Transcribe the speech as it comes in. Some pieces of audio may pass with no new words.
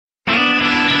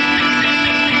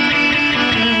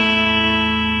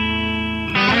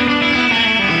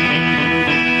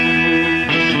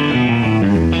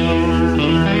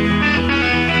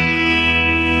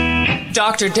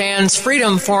Dr. Dan's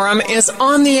Freedom Forum is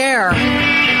on the air.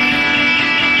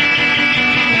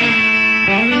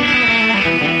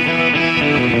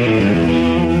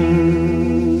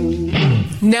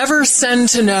 Never send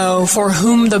to know for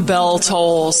whom the bell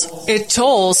tolls. It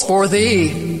tolls for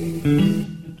thee.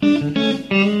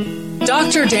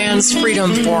 Dr. Dan's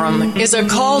Freedom Forum is a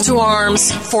call to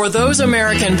arms for those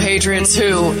American patriots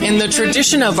who, in the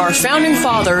tradition of our founding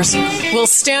fathers, will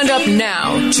stand up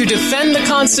now to defend the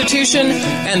Constitution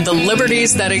and the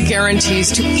liberties that it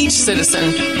guarantees to each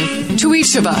citizen, to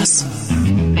each of us.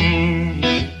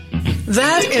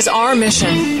 That is our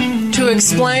mission, to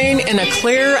explain in a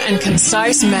clear and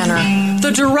concise manner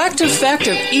the direct effect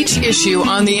of each issue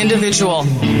on the individual,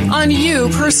 on you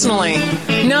personally,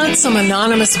 not some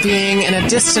anonymous being in a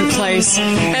distant place,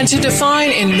 and to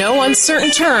define in no uncertain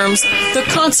terms the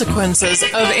consequences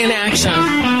of inaction.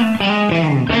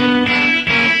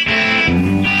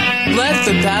 Let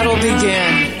the battle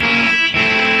begin.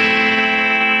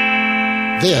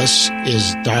 This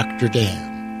is Dr.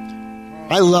 Dan.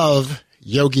 I love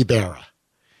Yogi Berra.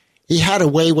 He had a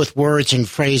way with words and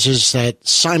phrases that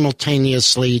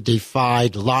simultaneously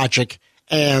defied logic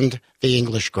and the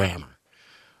English grammar.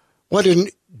 What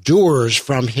endures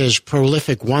from his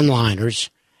prolific one-liners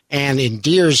and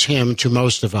endears him to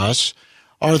most of us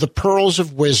are the pearls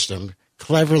of wisdom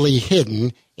cleverly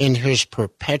hidden in his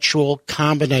perpetual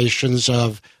combinations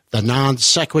of the non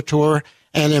sequitur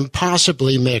and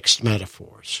impossibly mixed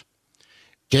metaphors.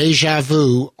 Déjà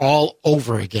vu all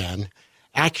over again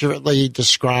accurately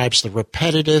describes the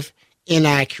repetitive,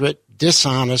 inaccurate,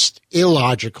 dishonest,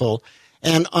 illogical,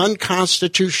 and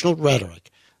unconstitutional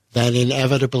rhetoric that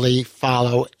inevitably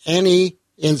follow any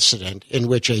incident in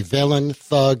which a villain,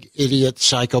 thug, idiot,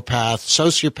 psychopath,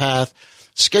 sociopath,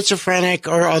 schizophrenic,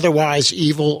 or otherwise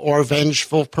evil or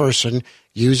vengeful person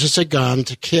uses a gun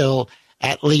to kill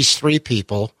at least 3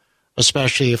 people,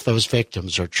 especially if those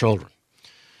victims are children.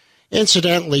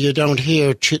 Incidentally, you don't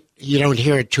hear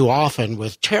it too often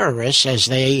with terrorists, as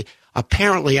they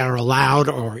apparently are allowed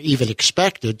or even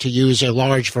expected to use a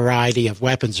large variety of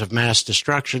weapons of mass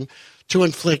destruction to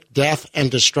inflict death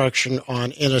and destruction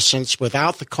on innocents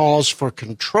without the calls for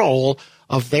control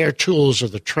of their tools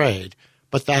of the trade.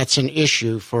 But that's an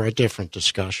issue for a different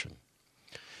discussion.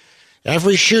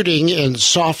 Every shooting in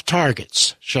soft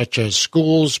targets, such as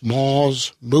schools,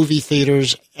 malls, movie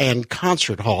theaters, and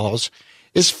concert halls,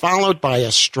 is followed by a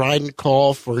strident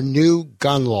call for new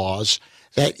gun laws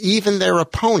that even their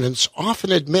opponents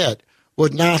often admit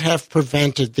would not have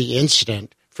prevented the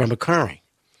incident from occurring.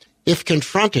 If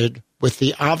confronted with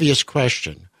the obvious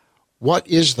question, what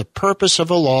is the purpose of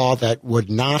a law that would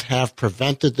not have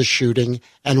prevented the shooting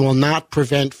and will not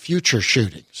prevent future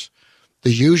shootings?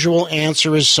 The usual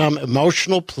answer is some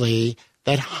emotional plea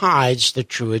that hides the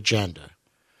true agenda.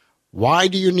 Why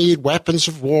do you need weapons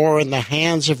of war in the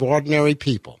hands of ordinary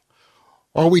people?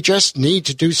 Or we just need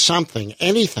to do something,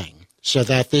 anything, so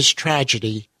that this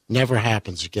tragedy never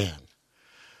happens again.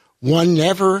 One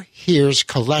never hears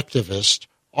collectivists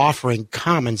offering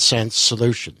common sense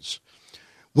solutions.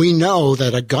 We know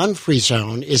that a gun-free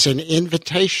zone is an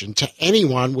invitation to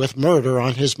anyone with murder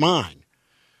on his mind.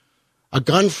 A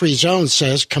gun-free zone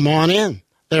says, come on in.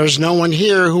 There is no one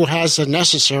here who has the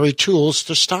necessary tools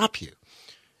to stop you.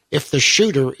 If the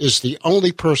shooter is the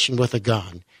only person with a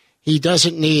gun, he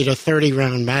doesn't need a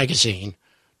 30-round magazine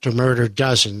to murder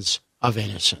dozens of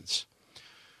innocents.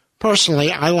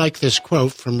 Personally, I like this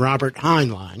quote from Robert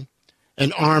Heinlein.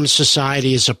 An armed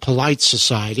society is a polite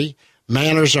society.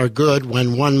 Manners are good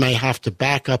when one may have to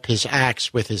back up his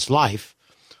acts with his life.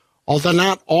 Although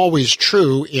not always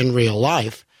true in real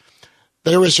life,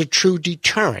 there is a true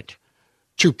deterrent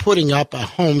to putting up a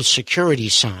home security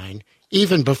sign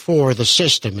even before the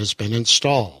system has been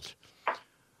installed.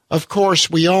 Of course,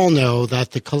 we all know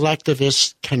that the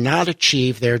collectivists cannot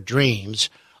achieve their dreams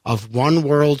of one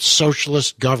world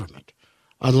socialist government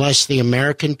unless the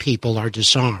American people are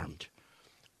disarmed.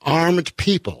 Armed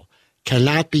people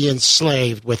cannot be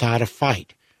enslaved without a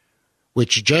fight,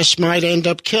 which just might end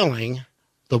up killing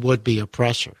the would-be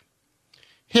oppressor.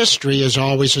 History is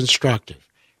always instructive.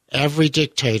 Every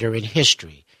dictator in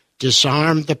history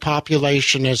disarmed the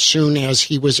population as soon as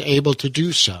he was able to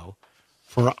do so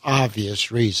for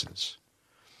obvious reasons.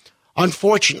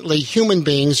 Unfortunately, human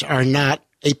beings are not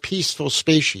a peaceful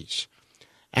species,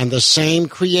 and the same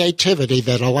creativity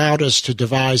that allowed us to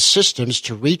devise systems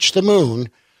to reach the moon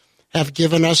have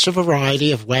given us a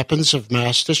variety of weapons of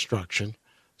mass destruction,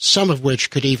 some of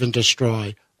which could even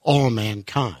destroy all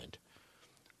mankind.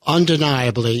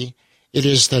 Undeniably, it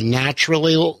is the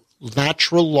natural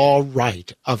law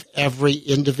right of every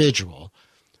individual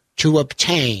to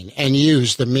obtain and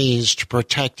use the means to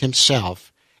protect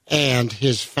himself and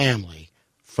his family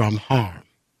from harm.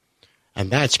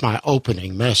 And that's my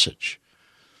opening message.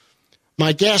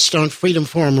 My guest on Freedom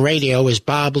Forum Radio is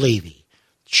Bob Levy,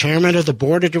 chairman of the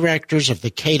board of directors of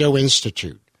the Cato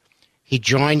Institute. He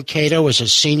joined Cato as a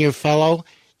senior fellow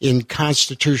in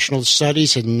constitutional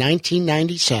studies in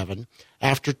 1997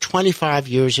 after 25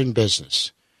 years in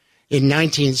business. In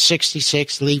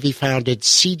 1966, Levy founded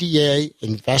CDA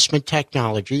Investment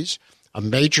Technologies, a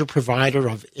major provider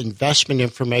of investment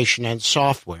information and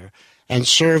software, and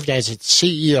served as its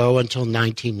CEO until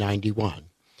 1991.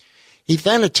 He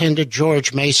then attended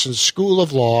George Mason's School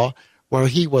of Law, where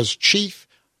he was chief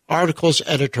articles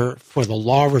editor for the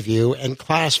Law Review and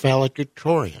class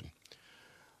valedictorian.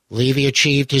 Levy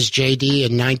achieved his JD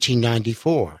in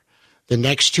 1994. The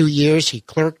next 2 years, he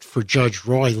clerked for Judge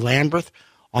Roy Lamberth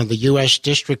on the U.S.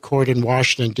 District Court in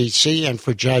Washington, D.C., and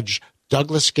for Judge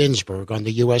Douglas Ginsburg on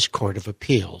the U.S. Court of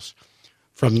Appeals.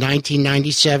 From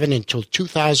 1997 until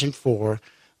 2004,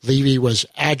 Levy was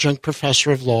adjunct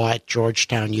professor of law at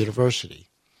Georgetown University.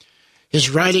 His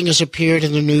writing has appeared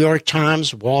in the New York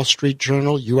Times, Wall Street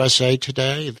Journal, USA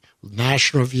Today,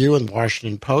 National Review, and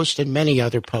Washington Post, and many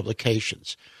other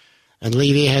publications. And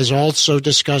Levy has also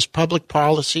discussed public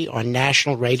policy on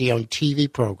national radio and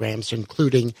TV programs,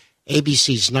 including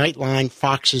ABC's Nightline,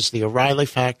 Fox's The O'Reilly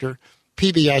Factor,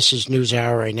 PBS's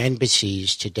NewsHour, and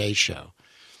NBC's Today Show.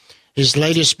 His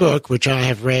latest book, which I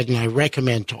have read and I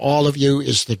recommend to all of you,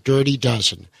 is The Dirty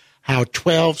Dozen, How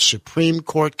 12 Supreme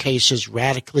Court Cases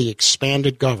Radically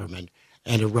Expanded Government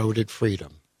and Eroded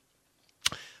Freedom.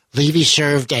 Levy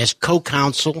served as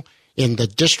co-counsel in the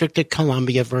District of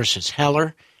Columbia versus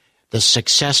Heller, the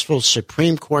successful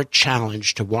Supreme Court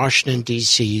challenge to Washington,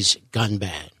 D.C.'s gun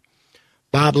ban.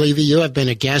 Bob Levy, you have been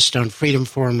a guest on Freedom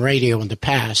Forum Radio in the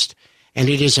past, and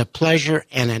it is a pleasure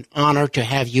and an honor to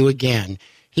have you again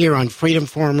here on Freedom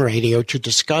Forum Radio to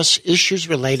discuss issues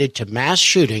related to mass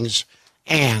shootings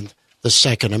and the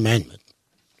Second Amendment.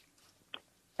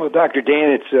 Well, Dr.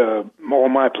 Dan, it's all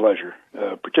my pleasure,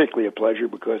 particularly a pleasure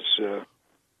because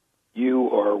you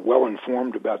are well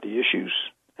informed about the issues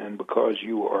and because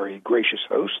you are a gracious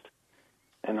host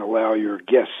and allow your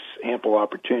guests ample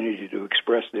opportunity to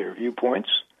express their viewpoints,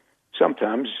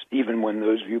 sometimes even when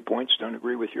those viewpoints don't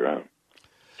agree with your own.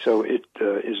 So it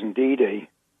is indeed a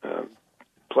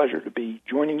pleasure to be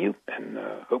joining you, and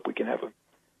hope we can have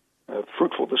a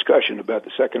fruitful discussion about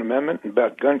the Second Amendment and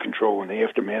about gun control in the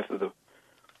aftermath of the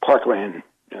Parkland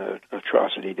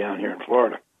atrocity down here in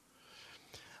Florida.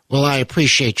 Well, I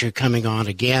appreciate your coming on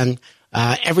again.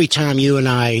 Every time you and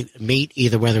I meet,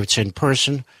 either whether it's in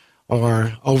person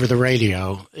or over the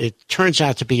radio, it turns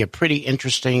out to be a pretty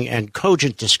interesting and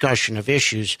cogent discussion of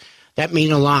issues that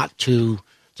mean a lot to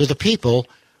the people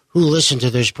who listen to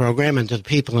this program and to the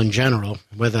people in general,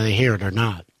 whether they hear it or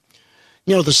not.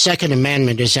 You know, the Second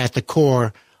Amendment is at the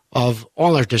core of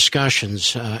all our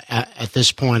discussions at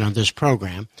this point on this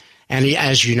program. And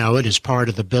as you know, it is part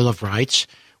of the Bill of Rights,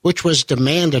 which was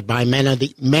demanded by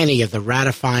many of the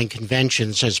ratifying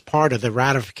conventions as part of the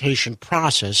ratification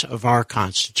process of our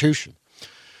Constitution.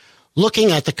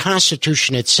 Looking at the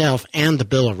Constitution itself and the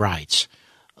Bill of Rights,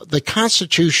 the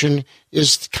Constitution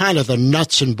is kind of the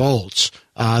nuts and bolts,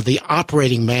 the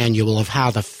operating manual of how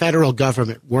the federal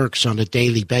government works on a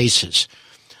daily basis,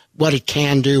 what it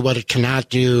can do, what it cannot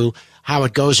do, how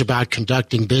it goes about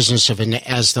conducting business of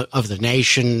the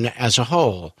nation as a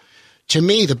whole. To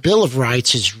me, the Bill of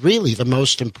Rights is really the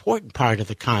most important part of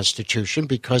the Constitution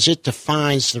because it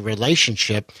defines the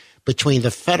relationship between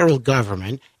the federal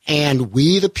government and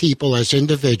we, the people, as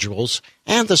individuals,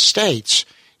 and the states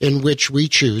in which we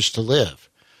choose to live.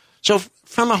 So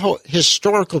from a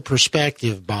historical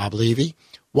perspective, Bob Levy,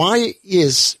 why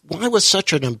was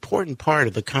such an important part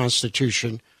of the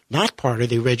Constitution not part of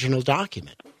the original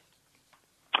document?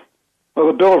 Well,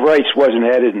 the Bill of Rights wasn't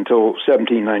added until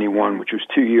 1791, which was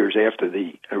 2 years after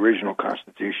the original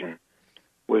Constitution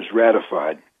was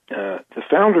ratified. The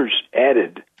founders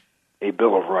added a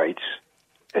Bill of Rights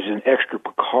as an extra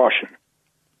precaution,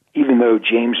 even though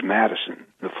James Madison,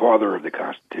 the father of the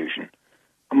Constitution,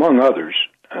 among others,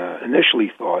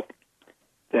 initially thought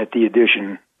that the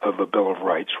addition of a Bill of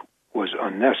Rights was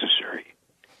unnecessary.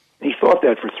 He thought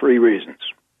that for three reasons.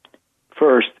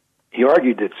 First, he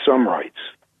argued that some rights,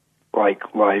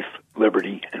 like life,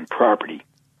 liberty, and property,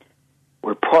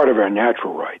 were part of our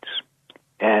natural rights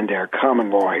and our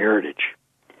common law heritage,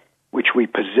 which we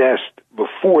possessed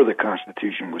before the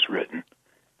Constitution was written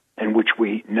and which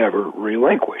we never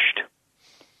relinquished.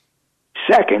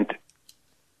 Second,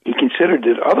 he considered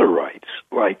that other rights,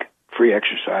 like free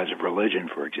exercise of religion,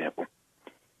 for example,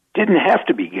 didn't have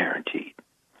to be guaranteed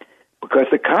because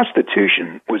the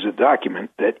Constitution was a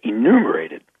document that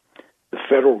enumerated the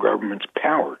federal government's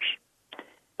powers.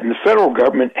 And the federal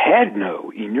government had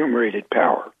no enumerated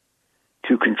power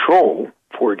to control,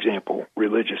 for example,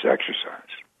 religious exercise.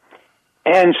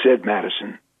 And, said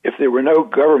Madison, if there were no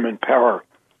government power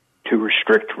to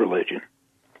restrict religion,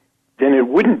 then it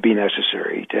wouldn't be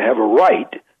necessary to have a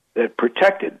right that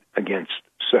protected against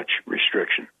such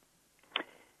restriction.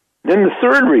 Then the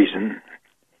third reason,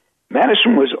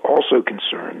 Madison was also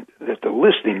concerned that the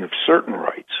listing of certain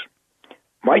rights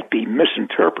might be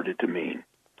misinterpreted to mean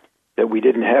that we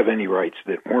didn't have any rights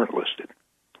that weren't listed.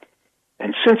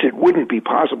 And since it wouldn't be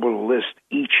possible to list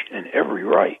each and every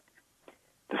right,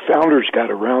 the founders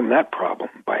got around that problem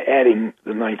by adding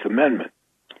the Ninth Amendment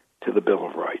to the Bill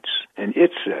of Rights. And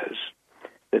it says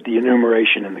that the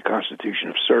enumeration in the Constitution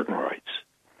of certain rights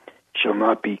shall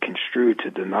not be construed to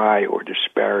deny or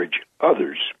disparage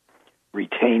others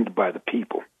retained by the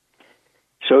people.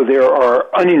 So there are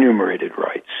unenumerated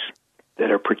rights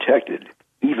that are protected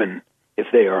even if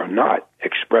they are not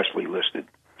expressly listed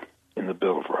in the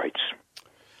Bill of Rights.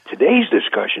 Today's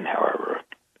discussion, however,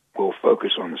 will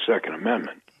focus on the Second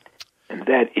Amendment, and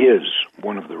that is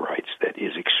one of the rights that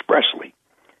is expressly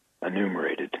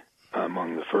enumerated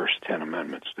among the first 10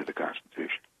 amendments to the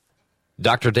Constitution.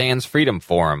 Dr. Dan's Freedom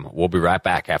Forum. We'll be right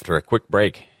back after a quick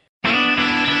break.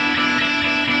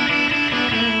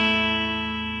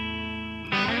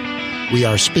 We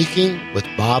are speaking with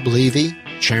Bob Levy,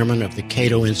 chairman of the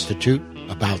Cato Institute,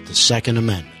 about the Second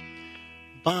Amendment.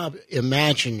 Bob,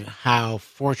 imagine how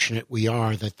fortunate we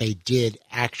are that they did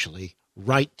actually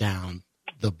write down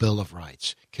the Bill of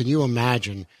Rights. Can you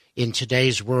imagine in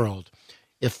today's world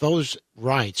if those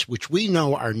rights, which we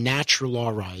know are natural law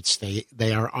rights,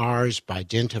 they are ours by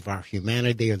dint of our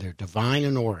humanity, or they're divine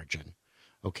in origin,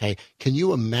 okay? Can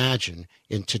you imagine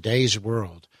in today's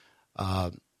world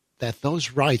that those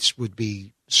rights would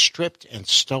be stripped and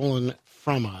stolen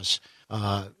from us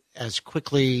as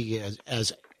quickly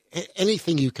as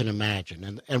anything you can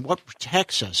imagine? And what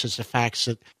protects us is the fact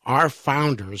that our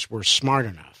founders were smart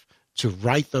enough to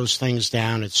write those things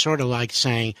down. It's sort of like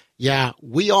saying, yeah,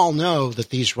 we all know that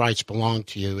these rights belong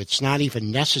to you. It's not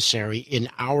even necessary in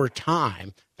our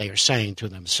time, they are saying to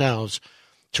themselves,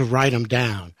 to write them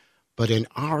down. But in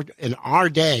our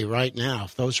day right now,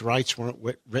 if those rights weren't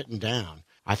written down,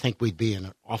 I think we'd be in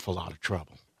an awful lot of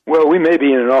trouble. Well, we may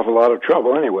be in an awful lot of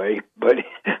trouble anyway, but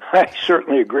I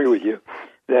certainly agree with you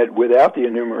that without the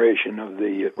enumeration of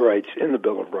the rights in the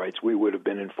Bill of Rights, we would have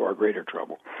been in far greater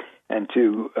trouble. And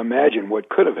to imagine what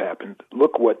could have happened,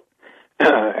 look what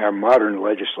our modern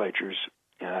legislatures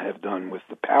have done with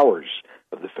the powers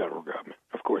of the federal government.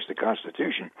 Of course, the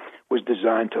Constitution was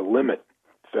designed to limit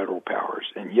federal powers,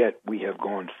 and yet we have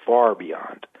gone far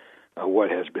beyond what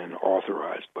has been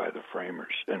authorized by the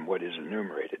framers and what is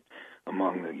enumerated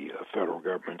among the federal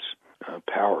government's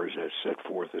powers as set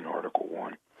forth in Article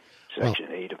 1,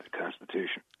 Section 8 of the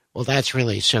Constitution. Well, that's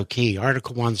really so key.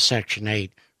 Article 1, Section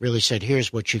 8 really said,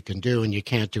 here's what you can do, and you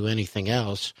can't do anything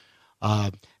else.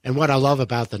 And what I love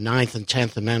about the 9th and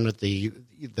 10th Amendment, the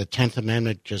 10th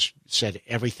Amendment just said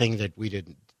everything that we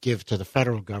didn't give to the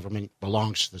federal government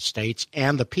belongs to the states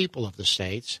and the people of the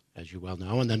states, as you well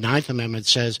know. And the 9th Amendment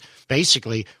says,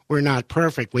 basically, we're not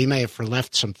perfect. We may have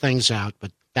left some things out,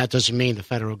 but that doesn't mean the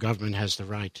federal government has the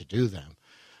right to do them.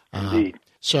 Indeed.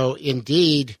 So,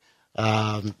 indeed,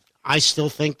 I still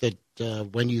think that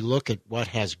when you look at what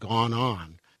has gone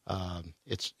on,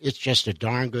 it's just a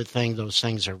darn good thing those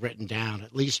things are written down.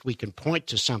 At least we can point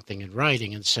to something in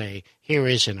writing and say, here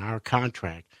is in our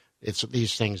contract,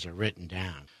 these things are written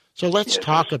down. So let's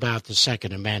talk about the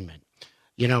Second Amendment.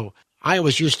 You know, I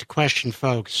always used to question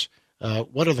folks,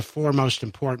 what are the four most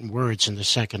important words in the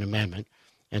Second Amendment?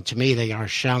 And to me, they are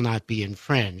shall not be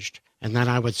infringed. And then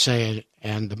I would say,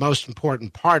 and the most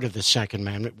important part of the Second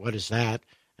Amendment, what is that?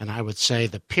 And I would say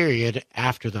the period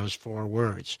after those four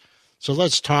words. So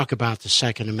let's talk about the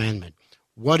Second Amendment.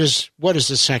 What is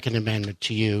the Second Amendment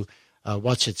to you?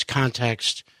 What's its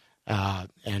context,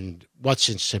 and what's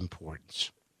its importance?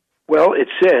 Well, it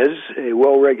says a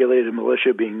well-regulated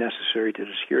militia being necessary to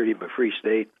the security of a free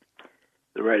state,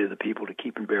 the right of the people to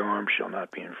keep and bear arms shall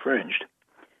not be infringed.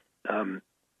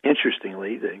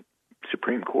 Interestingly, the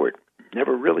Supreme Court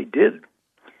never really did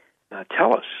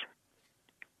tell us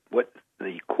what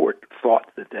the court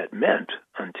thought that meant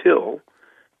until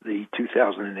the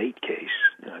 2008 case,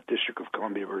 District of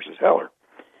Columbia versus Heller.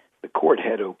 The court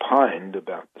had opined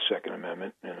about the Second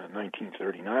Amendment in a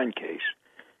 1939 case,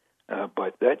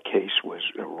 but that case was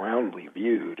roundly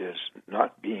viewed as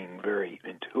not being very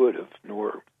intuitive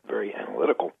nor very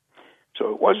analytical. So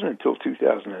it wasn't until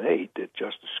 2008 that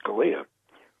Justice Scalia,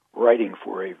 writing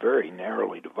for a very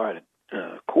narrowly divided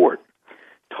court,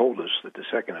 told us that the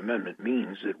Second Amendment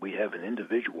means that we have an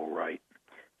individual right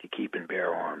to keep and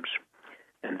bear arms,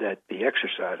 and that the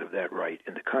exercise of that right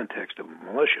in the context of a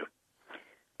militia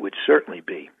would certainly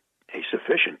be a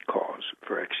sufficient cause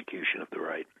for execution of the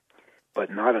right, but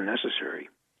not a necessary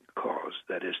cause.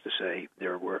 That is to say,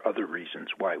 there were other reasons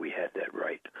why we had that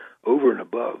right, over and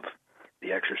above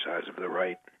the exercise of the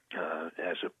right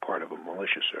as a part of a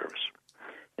militia service.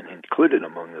 And included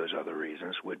among those other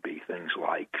reasons would be things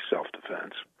like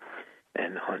self-defense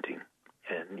and hunting,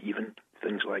 and even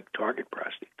things like target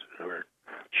practice or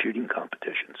shooting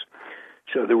competitions.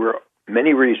 So there were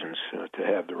many reasons to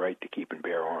have the right to keep and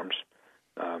bear arms,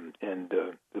 and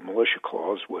the militia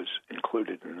clause was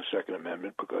included in the Second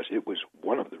Amendment because it was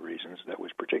one of the reasons that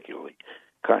was particularly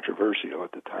controversial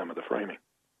at the time of the framing.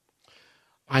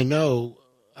 I know,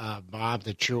 Bob,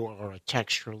 that you are a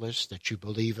textualist, that you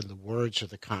believe in the words of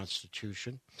the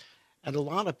Constitution, and a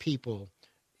lot of people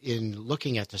in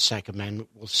looking at the Second Amendment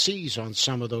will seize on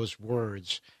some of those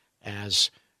words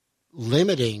as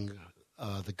limiting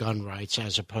the gun rights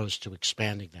as opposed to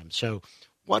expanding them. So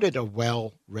what did a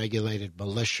well-regulated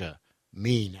militia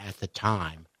mean at the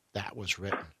time that was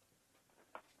written?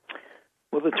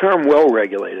 Well, the term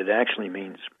well-regulated actually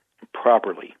means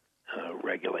properly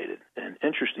regulated. And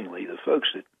interestingly, the folks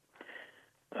that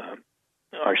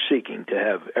are seeking to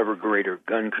have ever greater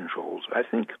gun controls, I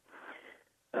think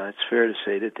it's fair to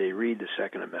say that they read the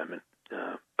Second Amendment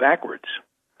backwards.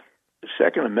 The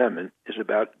Second Amendment is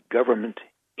about government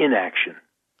inaction,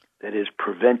 that is,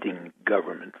 preventing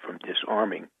government from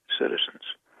disarming citizens.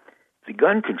 The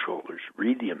gun controllers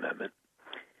read the amendment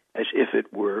as if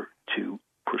it were to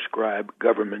prescribe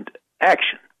government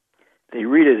action. They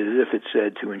read it as if it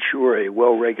said to ensure a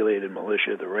well-regulated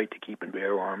militia the right to keep and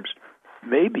bear arms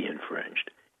may be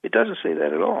infringed. It doesn't say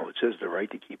that at all. It says the right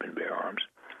to keep and bear arms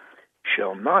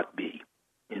shall not be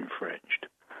infringed.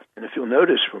 And if you'll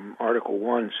notice from Article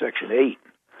 1, Section 8,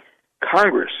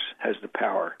 Congress has the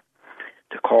power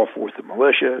to call forth the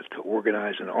militia, to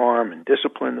organize and arm and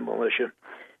discipline the militia,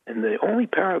 and the only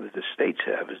power that the states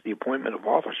have is the appointment of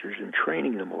officers and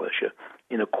training the militia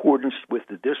in accordance with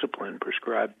the discipline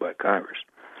prescribed by Congress.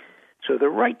 So the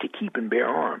right to keep and bear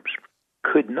arms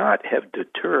could not have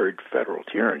deterred federal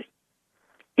tyranny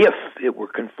if it were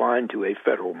confined to a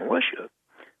federal militia,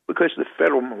 because the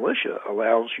federal militia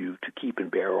allows you to keep and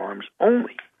bear arms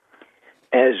only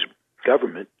as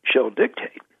government shall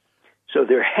dictate. So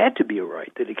there had to be a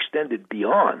right that extended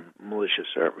beyond militia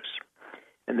service.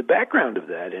 And the background of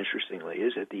that, interestingly,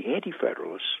 is that the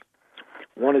Anti-Federalists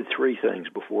wanted three things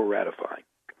before ratifying.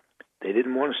 They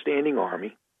didn't want a standing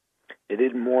army. They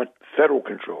didn't want federal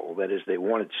control. That is, they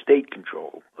wanted state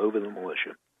control over the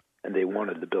militia. And they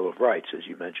wanted the Bill of Rights, as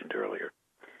you mentioned earlier.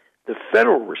 The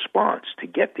federal response to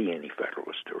get the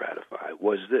Anti-Federalists to ratify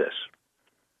was this: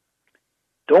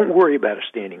 don't worry about a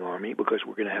standing army because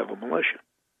we're going to have a militia.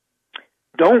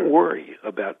 Don't worry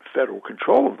about federal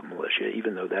control of the militia,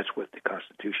 even though that's what the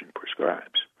Constitution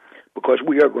prescribes, because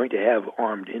we are going to have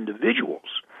armed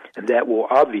individuals, and that will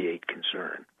obviate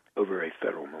concern over a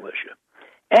federal militia.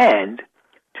 And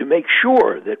to make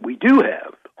sure that we do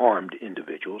have armed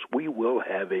individuals, we will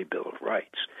have a Bill of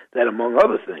Rights that, among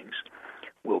other things,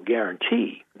 will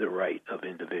guarantee the right of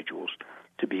individuals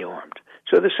to be armed.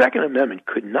 So the Second Amendment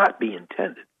could not be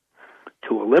intended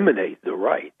to eliminate the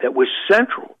right that was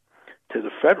central to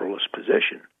the Federalist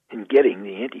position in getting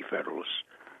the Anti-Federalists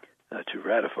to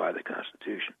ratify the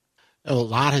Constitution. A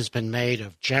lot has been made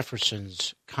of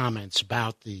Jefferson's comments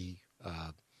about the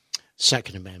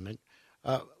Second Amendment.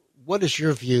 What is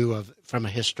your view of, from a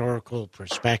historical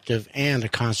perspective and a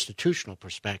constitutional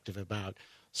perspective, about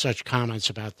such comments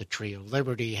about the Tree of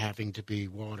Liberty having to be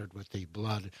watered with the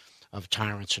blood of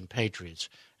tyrants and patriots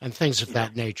and things of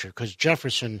that nature? Because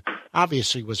Jefferson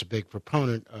obviously was a big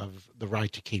proponent of the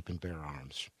right to keep and bear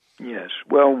arms. Yes.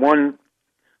 Well, one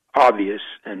obvious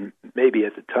and maybe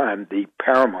at the time the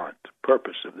paramount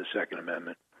purpose of the Second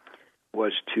Amendment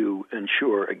was to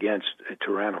ensure against a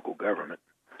tyrannical government,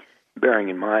 bearing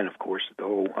in mind, of course, that the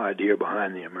whole idea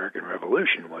behind the American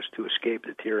Revolution was to escape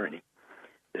the tyranny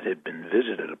that had been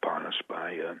visited upon us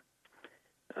by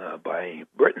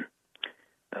Britain.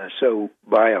 So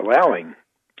by allowing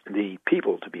the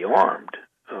people to be armed,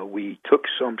 we took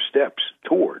some steps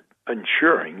toward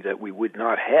ensuring that we would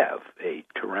not have a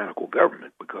tyrannical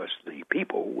government, because the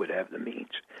people would have the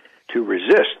means to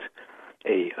resist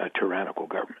a tyrannical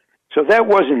government. So that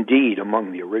was indeed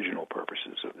among the original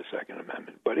purposes of the Second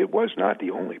Amendment, but it was not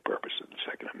the only purpose of the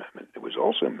Second Amendment. It was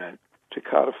also meant to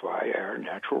codify our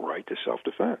natural right to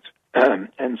self-defense.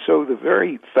 And so the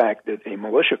very fact that a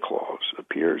militia clause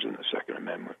appears in the Second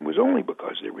Amendment was only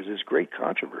because there was this great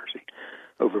controversy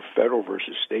over federal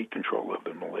versus state control of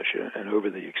the militia and over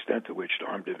the extent to which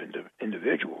armed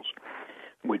individuals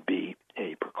would be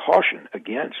a precaution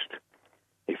against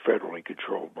a federally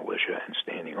controlled militia and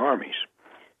standing armies.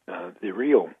 The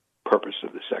real purpose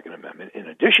of the Second Amendment, in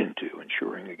addition to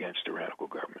ensuring against tyrannical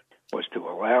government, was to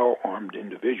allow armed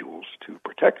individuals to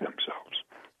protect themselves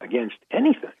against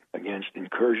anything, against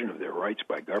incursion of their rights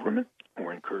by government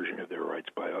or incursion of their rights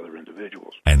by other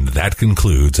individuals. And that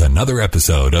concludes another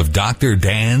episode of Dr.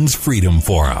 Dan's Freedom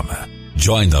Forum.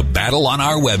 Join the battle on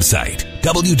our website,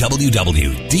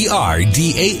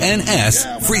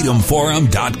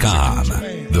 www.drdansfreedomforum.com.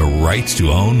 The rights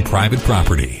to own private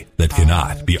property that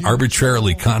cannot be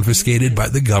arbitrarily confiscated by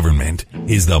the government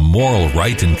is the moral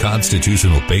right and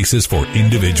constitutional basis for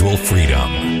individual freedom.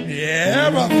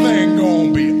 Yeah, everything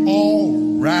gonna be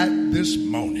all right this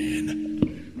morning.